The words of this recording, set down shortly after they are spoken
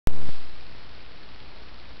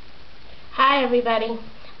Hi everybody.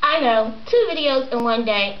 I know, 2 videos in one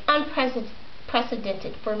day,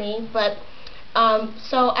 unprecedented for me, but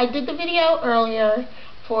so I did the video earlier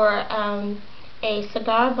for a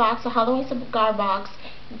cigar box, a Halloween cigar box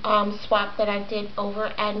swap that I did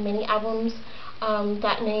over at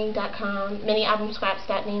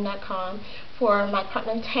minialbumscraps.name.com for my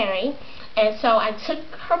partner Terry. And so I took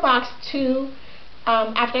her box to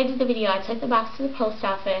after I did the video, I took the box to the post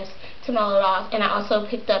office to mail it off, and I also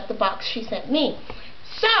picked up the box she sent me.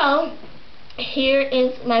 So here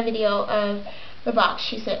is my video of the box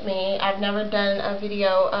she sent me. I've never done a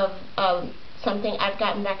video of something I've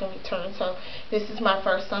gotten back in return, so this is my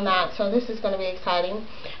first on that, so this is going to be exciting.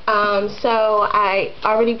 So I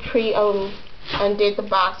already undid the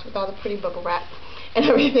box with all the pretty bubble wrap and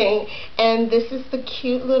everything, and this is the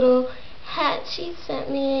cute little hat she sent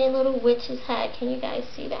me, a little witch's hat. Can you guys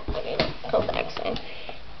see that? Okay, let's go back some.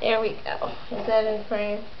 There we go. Is that in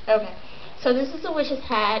frame? Okay. So this is a witch's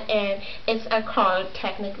hat, and it's a card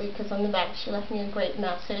technically, because on the back she left me a great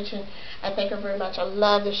message, and I thank her very much. I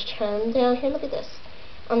love this trim down here. Look at this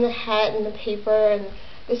on the hat and the paper, and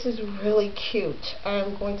this is really cute.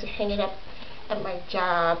 I'm going to hang it up at my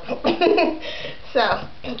job. So,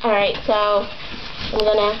 alright, so I'm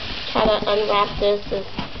gonna try to unwrap this as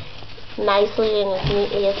nicely and as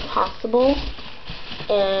neatly as possible.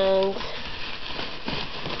 And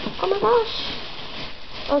oh my gosh.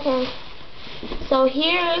 Okay. So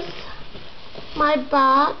here's my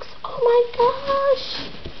box. Oh my gosh.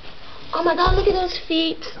 Oh my god, look at those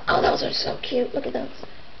feet. Oh, those are so cute. Look at those.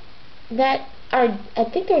 That are, I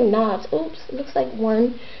think they're knobs. Oops, it looks like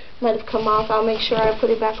one might have come off. I'll make sure I put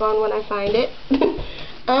it back on when I find it.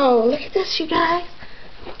 Oh, look at this, you guys.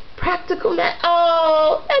 Practical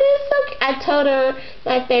oh, that is so cute. I told her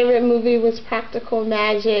my favorite movie was Practical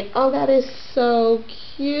Magic. Oh, that is so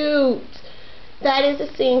cute. That is a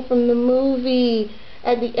scene from the movie.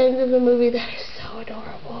 At the end of the movie, that is so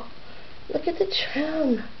adorable. Look at the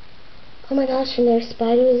trim. Oh my gosh, and there's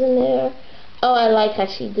spiders in there. Oh, I like how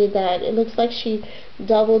she did that. It looks like she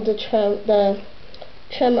doubled the trim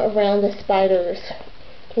around the spiders.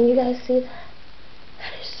 Can you guys see that?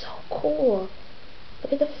 That is so cool.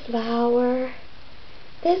 Look at the flower.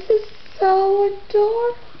 This is so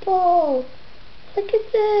adorable. Look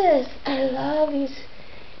at this. I love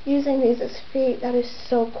using these as feet. That is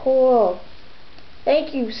so cool.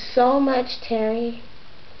 Thank you so much, Terry.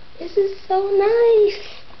 This is so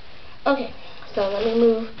nice. Okay, so let me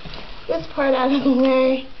move this part out of the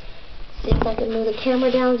way. See if I can move the camera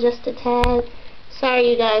down just a tad. Sorry,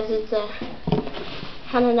 you guys, it's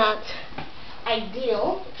kind of not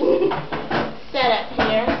ideal setup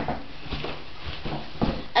here.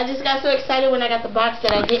 I just got so excited when I got the box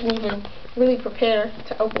that I didn't even really prepare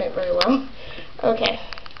to open it very well. Okay,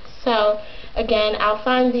 so again, I'll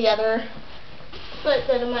find the other foot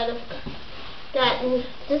that I might have gotten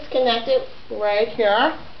disconnected right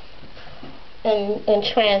here. In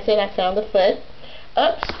transit, I found the foot.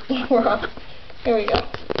 Oops, we're off. Here we go.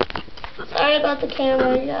 Sorry about the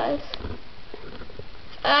camera, you guys.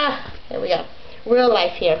 Here we go. Real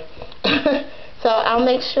life here. So I'll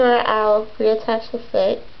make sure I'll reattach the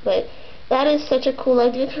foot, but that is such a cool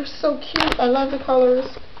idea. They're so cute. I love the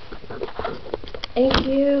colors. Thank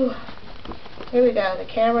you. Here we go. The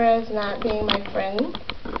camera is not being my friend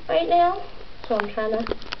right now, so I'm trying to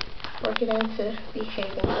work it into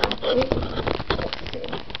behaving properly. Let's see.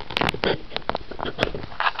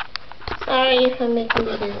 Sorry if I'm making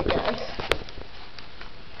you busy, guys.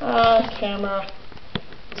 Camera.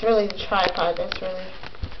 It's really the tripod that's really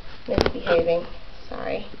misbehaving.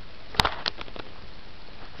 Sorry.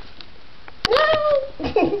 No!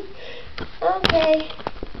 Okay.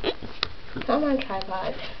 Come on,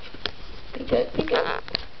 tripod. Be good, be good.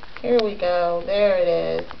 Here we go. There it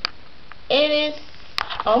is. It is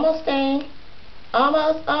almost done.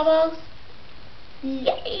 Almost, almost.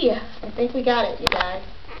 Yay! I think we got it, you guys.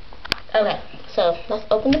 Okay, so let's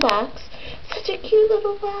open the box. Such a cute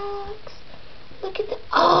little box. Look at that.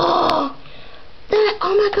 Oh!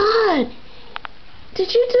 Oh my god!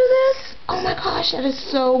 Did you do this? Oh my gosh, that is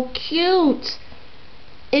so cute.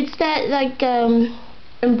 It's that like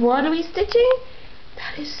embroidery stitching.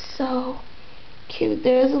 That is so cute.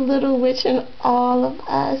 There's a little witch in all of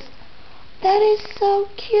us. That is so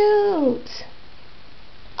cute.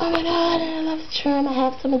 Oh my god, and I love the trim. I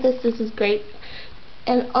have some of this. This is great.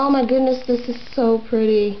 And oh my goodness, this is so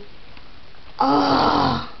pretty.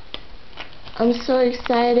 Oh, I'm so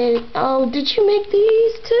excited. Oh, did you make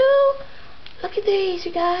these too? Look at these,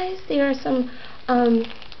 you guys. There are some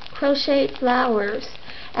crocheted flowers.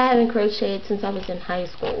 I haven't crocheted since I was in high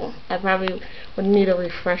school. I probably would need a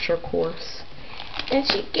refresher course. And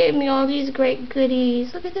she gave me all these great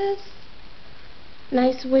goodies. Look at this.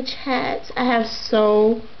 Nice witch hats. I have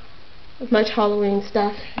so much Halloween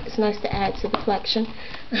stuff. It's nice to add to the collection.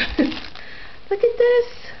 Look at this.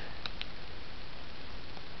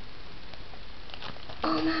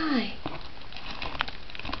 Oh my.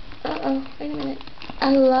 Uh-oh, wait a minute.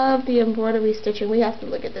 I love the embroidery stitching. We have to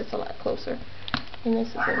look at this a lot closer. And this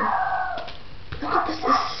is look at this.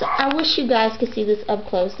 I wish you guys could see this up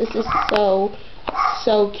close. This is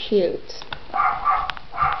so cute.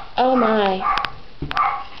 Oh my.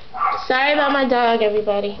 Sorry about my dog,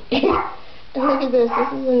 everybody. And look at this. This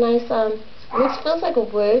is a nice, this feels like a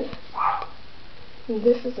wood. And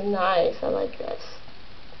this is nice. I like this.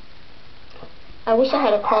 I wish I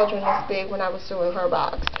had a cauldron this big when I was doing her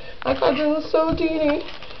box. My cauldron was so teeny.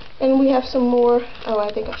 And we have some more. Oh,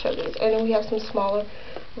 I think I showed these. And then we have some smaller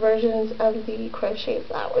versions of the crochet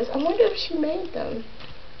flowers. I wonder if she made them.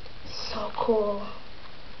 So cool.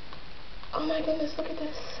 Oh my goodness, look at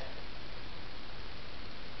this.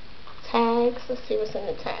 Tags. Let's see what's in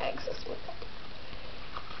the tags. Let's look at that.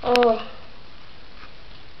 Oh.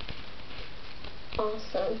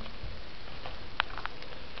 Awesome.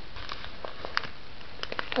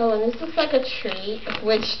 Oh, and this looks like a treat. A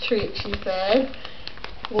witch treat, she said.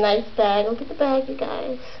 Nice bag. Look at the bag, you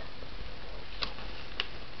guys.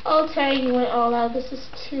 Oh, Terri, you went all out. This is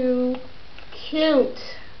too cute.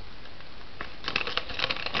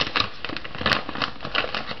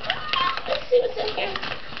 Let's see what's in here.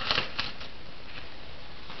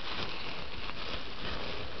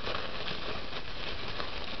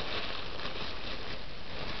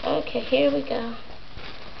 Okay, here we go.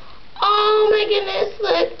 Oh my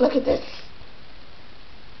goodness, look at this.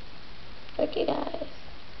 Look, you guys.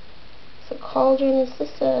 It's a cauldron. Is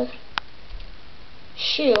this a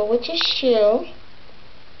shoe, which is shoe,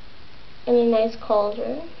 and a nice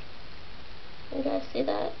cauldron. You guys see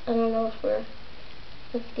that? I don't know if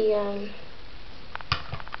the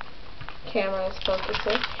camera is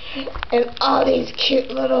focusing. And all these cute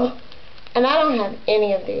little, and I don't have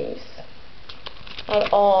any of these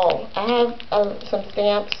at all. I have some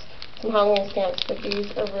stamps, some Halloween stamps, but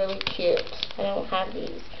these are really cute. I don't have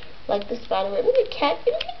these. Like the spiderweb. Look at cat.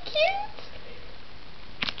 Isn't it cute?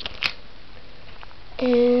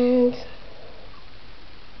 And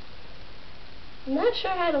I'm not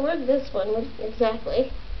sure how to work this one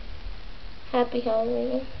exactly. Happy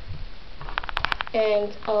Halloween.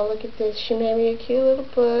 And oh, look at this. She made me a cute little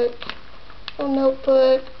book. A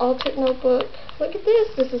notebook. Altered notebook. Look at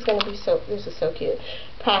this. This is so cute.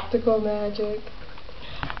 Practical magic.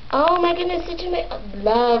 Oh my goodness, did you make, I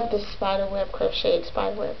love the spiderweb, crocheted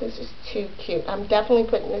spiderweb. This is too cute. I'm definitely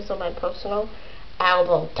putting this on my personal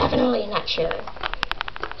album. Definitely not sharing.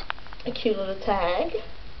 A cute little tag.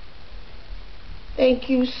 Thank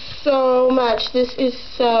you so much. This is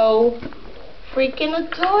so freaking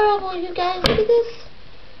adorable, you guys. Look at this.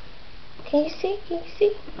 Can you see? Can you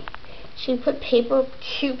see? She put paper,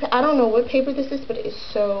 cute. I don't know what paper this is, but it is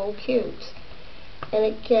so cute. And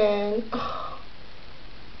again, oh,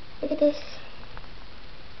 look at this.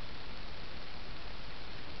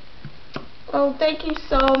 Oh, thank you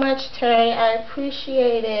so much, Terri. I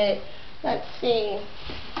appreciate it. Let's see.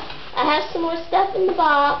 I have some more stuff in the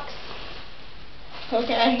box.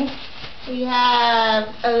 Okay. We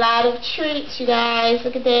have a lot of treats, you guys.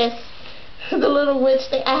 Look at this. The little witch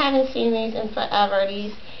thing. I haven't seen these in forever.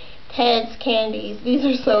 These Ted's candies. These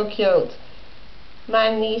are so cute. My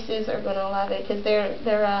nieces are going to love it because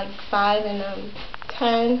they're like 5 and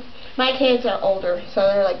 10. My kids are older, so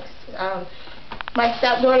they're like, my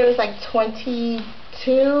stepdaughter is like 22.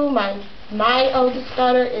 My oldest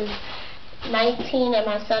daughter is 19, and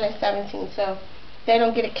my son is 17. So they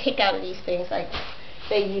don't get a kick out of these things like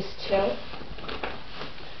they used to.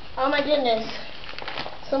 Oh my goodness,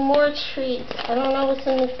 some more treats. I don't know what's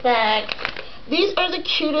in this bag. These are the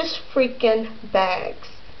cutest freaking bags.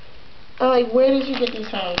 I'm like, where did you get these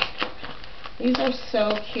from? These are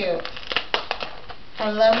so cute.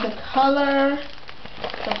 I love the color,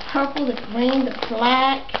 the purple, the green, the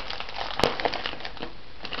black.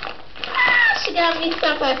 Ah, she got me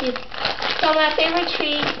stuff like this. So my favorite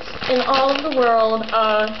treats in all of the world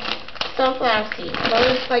are sunflower seeds.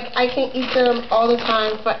 Those, like, I can eat them all the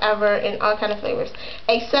time, forever, in all kind of flavors.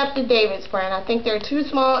 Except the David's brand. I think they're too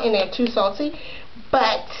small and they're too salty.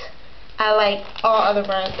 But I like all other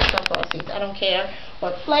brands of sunflower seeds. I don't care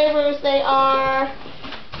what flavors they are.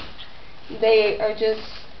 They are just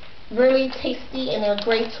really tasty, and they're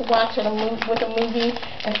great to watch with a movie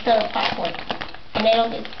instead of popcorn. And they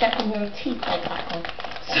don't get stuck in your teeth like popcorn.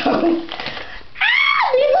 So,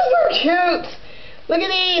 these are so cute. Look at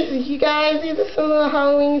these, you guys. These are some of the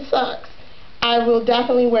Halloween socks. I will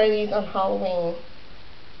definitely wear these on Halloween.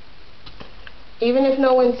 Even if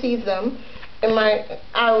no one sees them,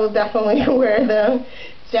 I will definitely wear them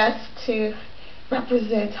just to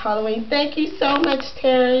represent Halloween. Thank you so much,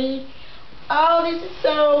 Terry. Oh, this is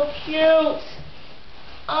so cute.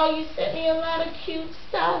 Oh, you sent me a lot of cute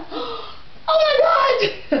stuff. Oh my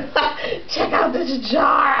God! Check out this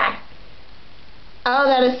jar. Oh,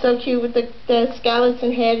 that is so cute with the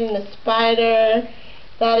skeleton head and the spider.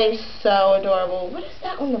 That is so adorable. What is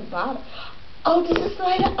that on the bottom? Oh, does this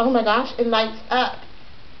light up? Oh my gosh, it lights up.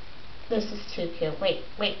 This is too cute. Wait,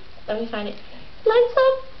 let me find it. Lights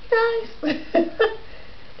up, guys.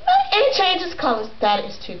 It changes colors. That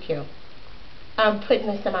is too cute. I'm putting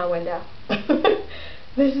this in my window.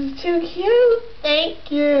 This is too cute.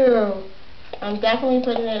 Thank you. I'm definitely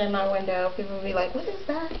putting it in my window. People will be like, what is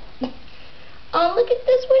that? Oh, look at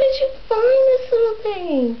this. Where did you find this little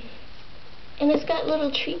thing? And it's got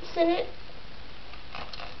little treats in it.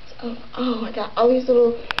 Oh, I got all these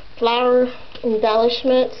little flower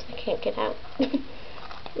embellishments. I can't get out.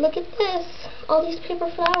 Look at this. All these paper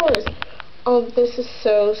flowers. Oh, this is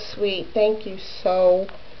so sweet. Thank you so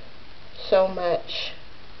much.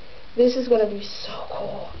 This is going to be so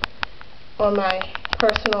cool on my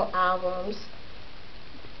personal albums.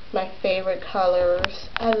 My favorite colors.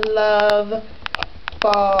 I love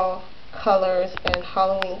fall colors and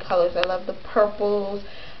Halloween colors. I love the purples.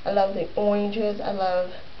 I love the oranges. I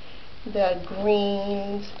love the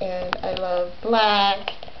greens, and I love black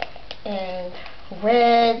and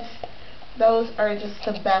reds. Those are just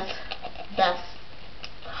the best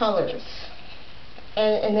colors,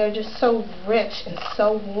 and they're just so rich and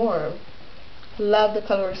so warm. Love the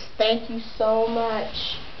colors. Thank you so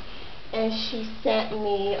much. And she sent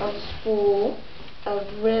me a spool of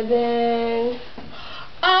ribbon.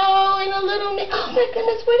 Oh, and a little oh my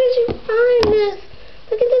goodness, where did you find this?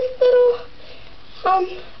 Look at this little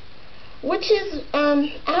witch's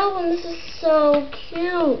album. This is so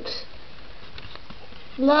cute.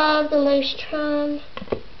 Love the lace charm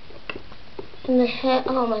and the hat.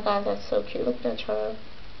 Oh my God, that's so cute. Look at that charm.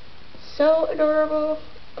 So adorable.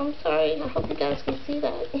 I'm sorry. I hope you guys can see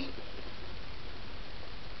that. I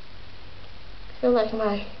feel like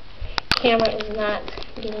my camera is not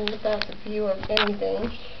getting the best view of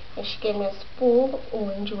anything. And she gave me a spool of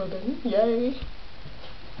orange ribbon. Yay.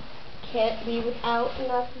 Can't be without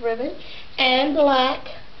enough ribbon. And black.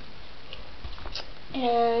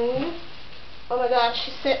 And oh my gosh,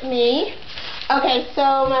 she sent me. Okay,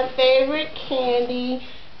 so my favorite candy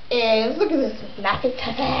is, look at this, Laffy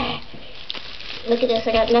Taffy. Look at this,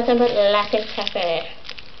 I got nothing but Laffy Taffy.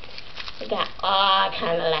 I got all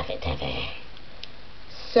kind of Laffy Taffy.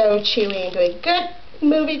 So chewy and good. Good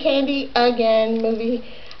movie candy, again, movie.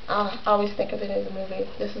 I always think of it as a movie.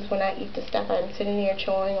 This is when I eat the stuff. I'm sitting here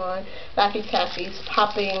chewing on Laffy Taffies,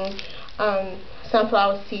 popping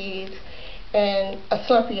sunflower seeds, and a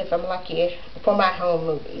Slurpee if I'm lucky for my home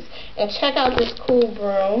movies. And check out this cool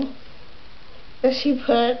broom that she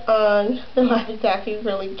put on the Laffy Taffy.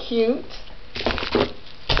 Really cute.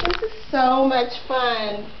 This is so much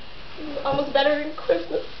fun. This is almost better than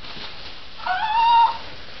Christmas.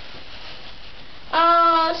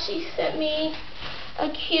 Oh, she sent me a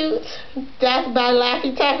cute Death by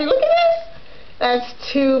Laffy Taffy. Look at this.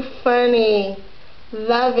 That's too funny.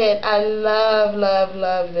 Love it. I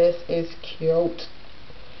love this. It's cute.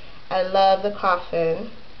 I love the coffin.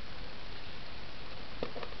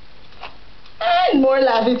 And more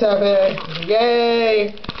Laffy Taffy.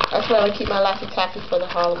 Yay. That's why I keep my Laffy Taffy for the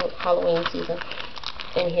Halloween season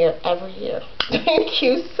in here every year. Thank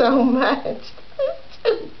you so much.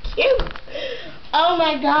 Too cute. Oh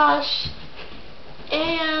my gosh.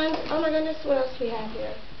 And oh my goodness, what else do we have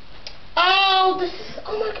here? Oh, this is,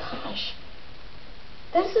 oh my gosh.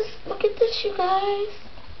 This is, look at this, you guys.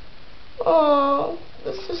 Oh,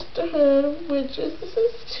 the Sisterhood of Witches. This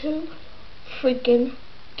is too freaking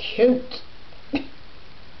cute.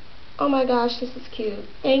 Oh my gosh, this is cute.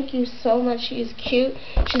 Thank you so much. She is cute.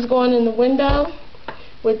 She's going in the window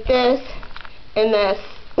with this and this.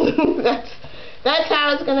 That's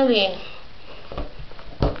how it's gonna be.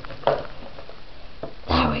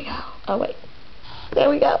 There we go. Oh wait. There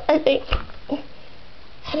we go, I think.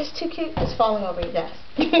 That is too cute. It's falling over, you guys.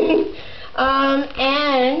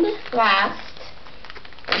 And last,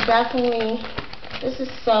 definitely, this is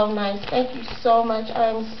so nice. Thank you so much. I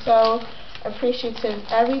am so appreciative.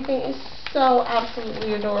 Everything is so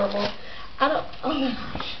absolutely adorable. Oh my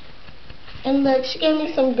gosh. And look, she gave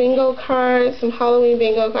me some bingo cards, some Halloween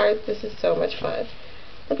bingo cards. This is so much fun.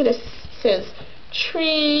 Look at this. It says,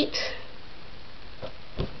 treat,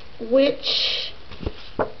 witch,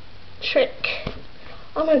 trick,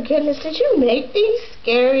 Oh my goodness, did you make these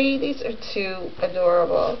scary? These are too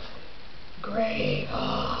adorable. Great.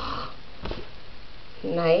 Oh.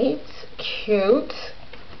 Nice. Cute.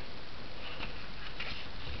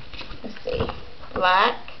 Let's see.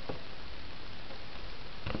 Black.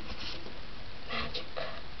 Magic.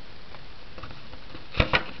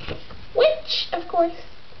 Witch, of course.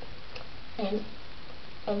 And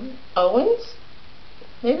Owens?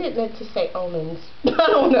 Maybe it meant to say omens. I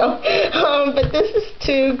don't know. But this is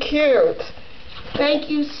too cute.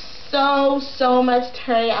 Thank you so much,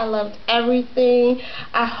 Terri. I loved everything.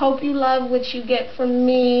 I hope you love what you get from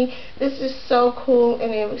me. This is so cool,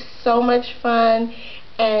 and it was so much fun.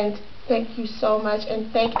 And thank you so much.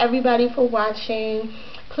 And thank everybody for watching.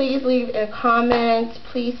 Please leave a comment.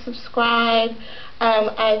 Please subscribe.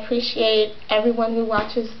 I appreciate everyone who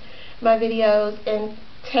watches my videos. And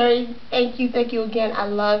Terri, thank you again. I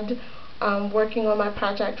loved working on my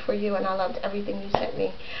project for you, and I loved everything you sent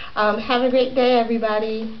me. Have a great day,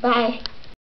 everybody. Bye.